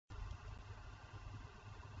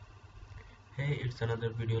Hey, it's another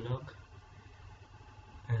video log,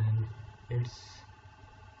 and it's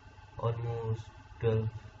almost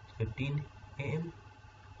 12:15 a.m.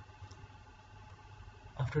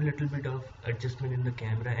 After a little bit of adjustment in the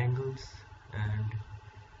camera angles and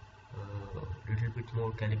a little bit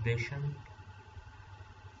more calibration,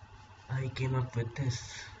 I came up with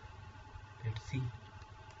this. Let's see.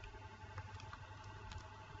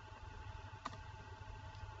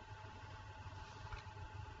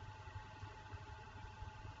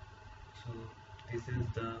 So this is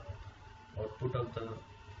the output of the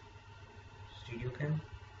studio cam,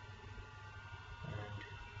 and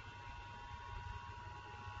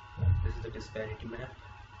this is the disparity map.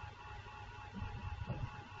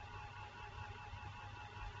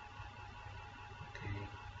 Okay,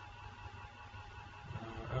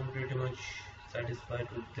 I'm pretty much satisfied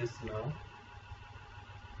with this now.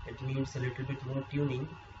 It needs a little bit more tuning,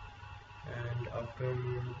 and after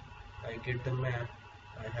I get the map,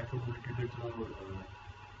 I have to do a little bit more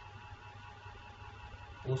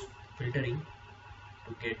post filtering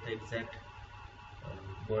to get the exact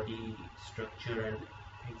body structure and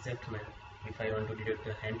exact map if I want to detect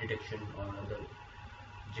the hand detection or the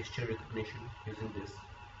gesture recognition using this.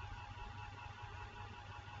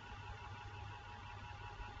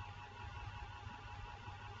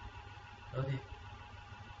 Okay,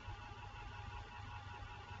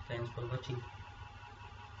 thanks for watching.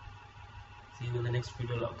 See you in the next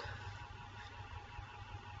video log.